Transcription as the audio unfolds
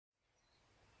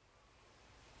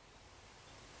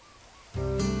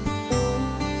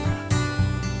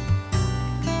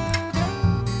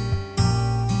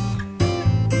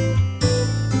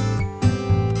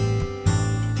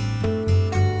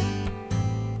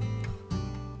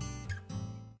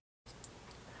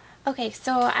Okay,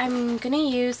 so I'm going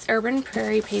to use Urban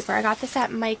Prairie paper. I got this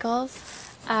at Michael's.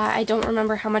 I don't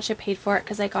remember how much I paid for it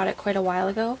because I got it quite a while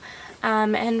ago.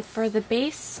 And for the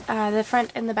base, the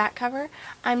front and the back cover,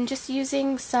 I'm just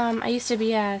using some, I used to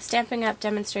be a Stampin' Up!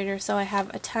 Demonstrator, so I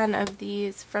have a ton of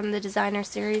these from the Designer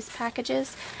Series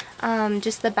packages,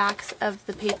 just the backs of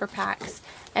the paper packs,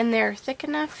 and they're thick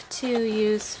enough to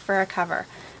use for a cover.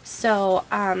 So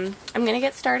I'm going to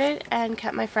get started and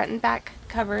cut my front and back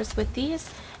covers with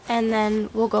these, and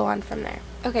then we'll go on from there.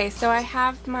 Okay, so I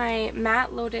have my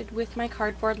mat loaded with my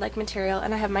cardboard-like material,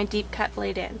 and I have my deep cut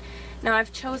blade in. Now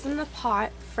I've chosen the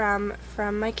pot from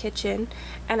my kitchen,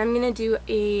 and I'm going to do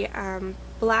a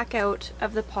blackout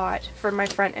of the pot for my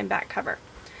front and back cover.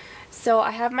 So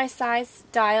I have my size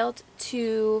dialed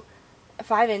to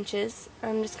 5 inches.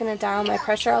 I'm just going to dial my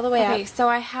pressure all the way up. Okay, so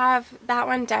I have that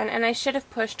one done, and I should have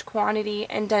pushed quantity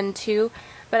and done 2,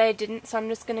 but I didn't, so I'm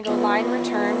just going to go line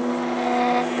return,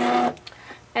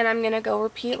 and I'm going to go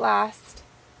repeat last,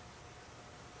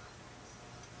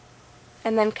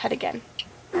 and then cut again.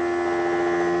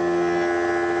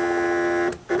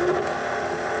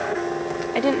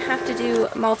 I didn't have to do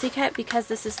multi-cut because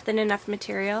this is thin enough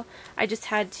material. I just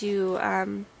had to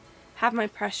have my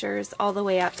pressures all the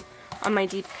way up on my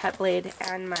deep cut blade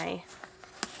and my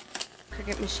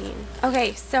Cricut machine.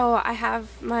 Okay, so I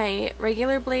have my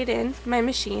regular blade in my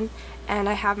machine, and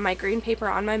I have my green paper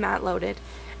on my mat loaded,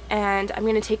 and I'm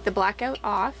going to take the blackout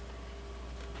off,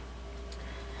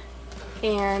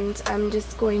 and I'm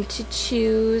just going to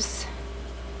choose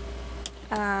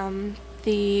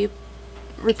the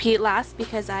repeat last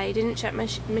because I didn't shut my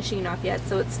machine off yet,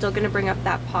 so it's still going to bring up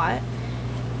that pot,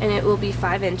 and it will be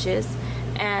 5 inches.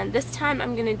 And this time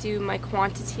I'm going to do my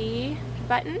quantity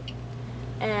button,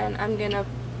 and I'm going to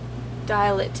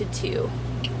dial it to 2.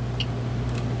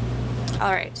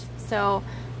 Alright, so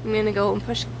I'm going to go and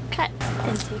push cut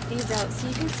and take these out so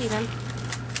you can see them.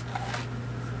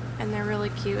 And they're really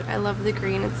cute. I love the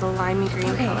green. It's a limey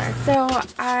green color. So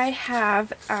I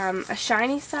have a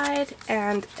shiny side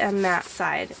and a matte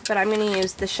side, but I'm going to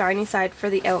use the shiny side for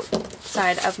the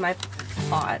outside of my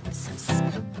pots.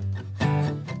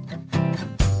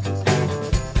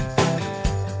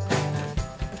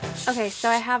 Okay, so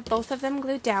I have both of them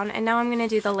glued down, and now I'm going to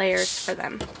do the layers for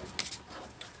them.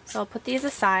 So I'll put these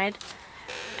aside,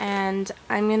 and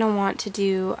I'm going to want to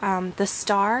do the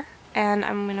star, and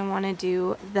I'm going to want to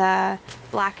do the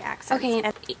black accents. Okay,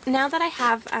 now that I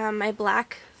have my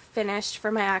black finished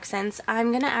for my accents,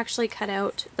 I'm going to actually cut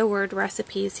out the word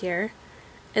recipes here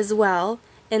as well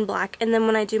in black, and then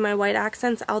when I do my white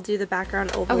accents, I'll do the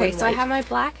background oval. Okay, so I have my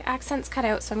black accents cut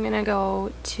out, so I'm going to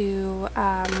go to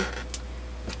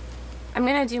I'm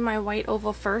going to do my white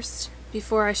oval first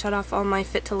before I shut off all my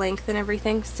fit to length and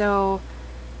everything. So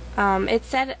it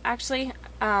said actually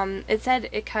it said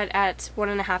it cut at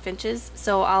 1.5 inches,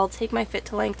 so I'll take my fit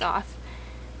to length off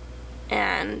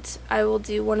and I will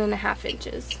do 1.5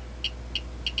 inches.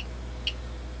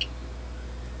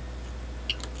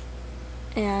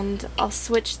 And I'll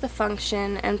switch the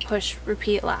function and push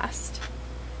repeat last.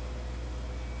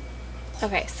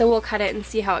 Okay, so we'll cut it and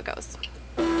see how it goes.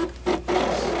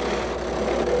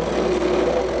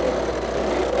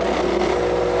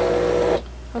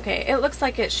 Okay, it looks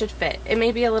like it should fit. It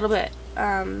may be a little bit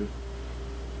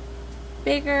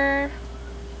bigger,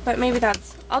 but maybe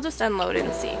that's, I'll just unload it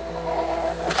and see.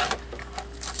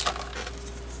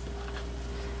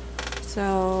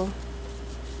 So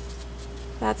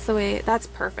that's the way, that's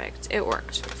perfect. It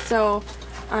worked. So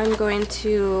I'm going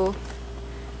to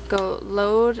go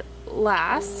load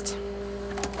last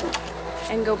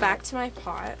and go back to my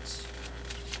pot.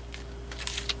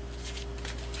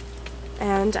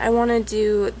 And I want to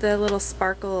do the little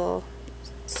sparkle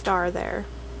star there.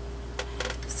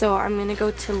 So I'm going to go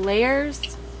to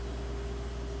layers,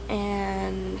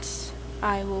 and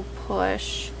I will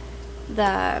push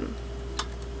the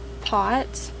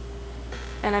pot,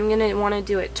 and I'm going to want to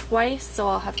do it twice, so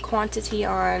I'll have quantity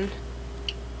on,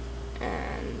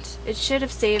 and it should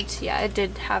have saved, yeah, it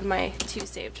did have my 2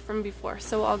 saved from before,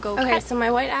 so I'll go cut. So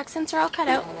my white accents are all cut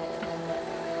out,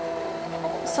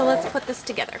 so let's put this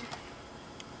together.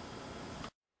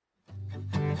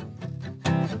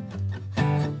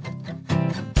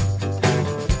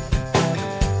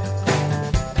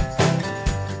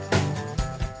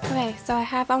 Okay, so I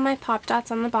have all my pop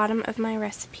dots on the bottom of my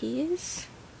recipes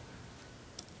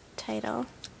title,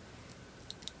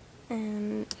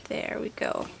 and there we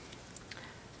go.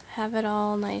 Have it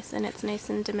all nice, and it's nice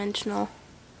and dimensional,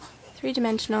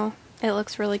 3-dimensional. It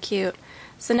looks really cute.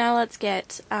 So now let's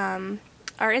get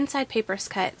our inside papers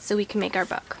cut so we can make our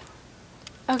book.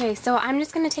 Okay, so I'm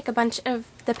just going to take a bunch of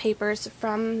the papers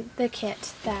from the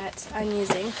kit that I'm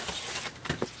using,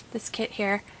 this kit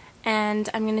here, and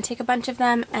I'm going to take a bunch of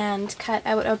them and cut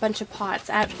out a bunch of pots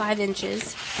at 5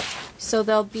 inches so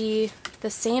they'll be the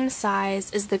same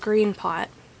size as the green pot.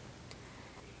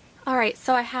 Alright,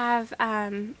 so I have,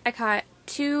 I got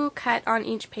 2 cut on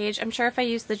each page. I'm sure if I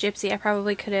used the Gypsy I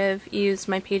probably could have used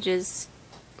my pages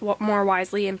more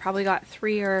wisely and probably got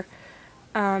 3 or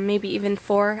maybe even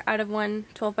 4 out of one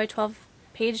 12 by 12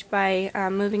 page by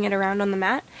moving it around on the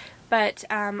mat. But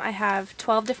I have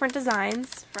 12 different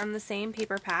designs from the same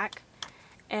paper pack,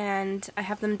 and I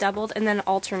have them doubled and then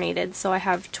alternated, so I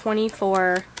have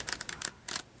 24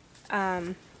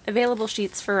 available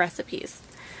sheets for recipes.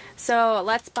 So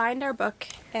let's bind our book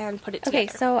and put it together. Okay,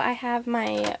 so I have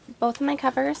both of my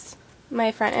covers,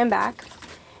 my front and back,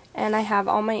 and I have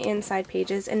all my inside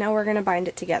pages, and now we're going to bind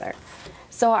it together.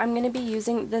 So I'm going to be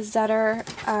using the Zetter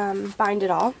Bind It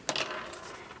All,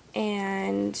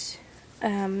 and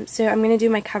so I'm going to do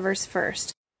my covers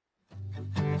first.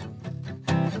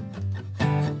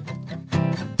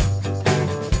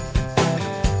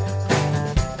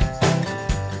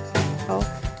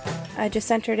 I just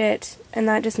centered it, and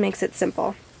that just makes it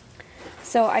simple.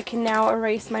 So I can now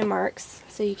erase my marks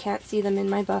so you can't see them in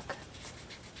my book.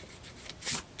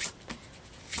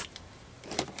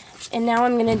 And now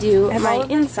I'm going to do my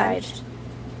inside,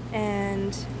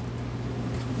 and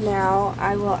now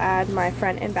I will add my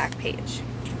front and back page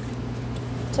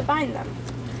to bind them.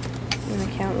 I'm going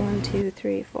to count 1, 2,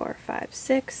 3, 4, 5,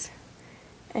 6,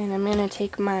 and I'm going to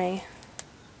take my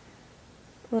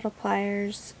little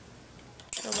pliers,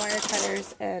 the wire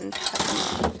cutters, and cut them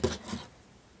off.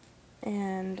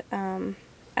 And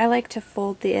I like to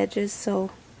fold the edges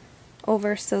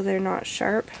over so they're not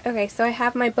sharp. Okay, so I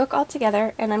have my book all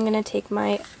together, and I'm going to take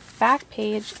my back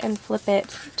page and flip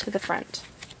it to the front.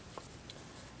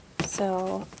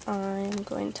 So I'm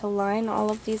going to line all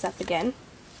of these up again.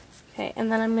 Okay,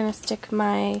 and then I'm going to stick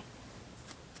my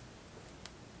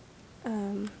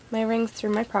my rings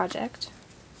through my project.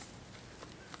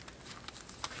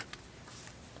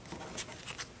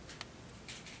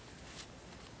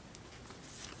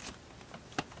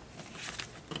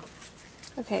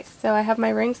 Okay, so I have my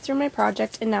rings through my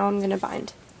project, and now I'm going to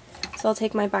bind. So I'll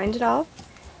take my Bind It All,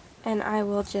 and I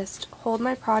will just hold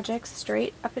my project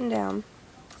straight up and down,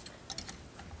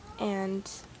 and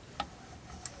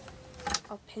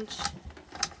I'll pinch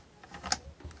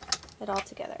it all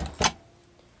together.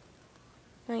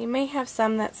 Now you may have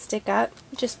some that stick up.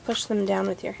 Just push them down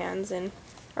with your hands and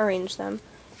arrange them,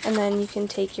 and then you can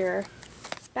take your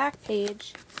back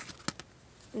page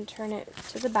and turn it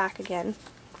to the back again.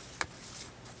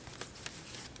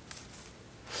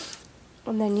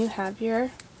 And then you have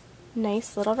your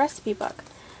nice little recipe book.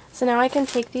 So now I can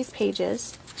take these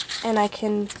pages and I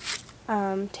can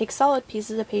take solid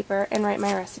pieces of paper and write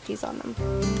my recipes on them.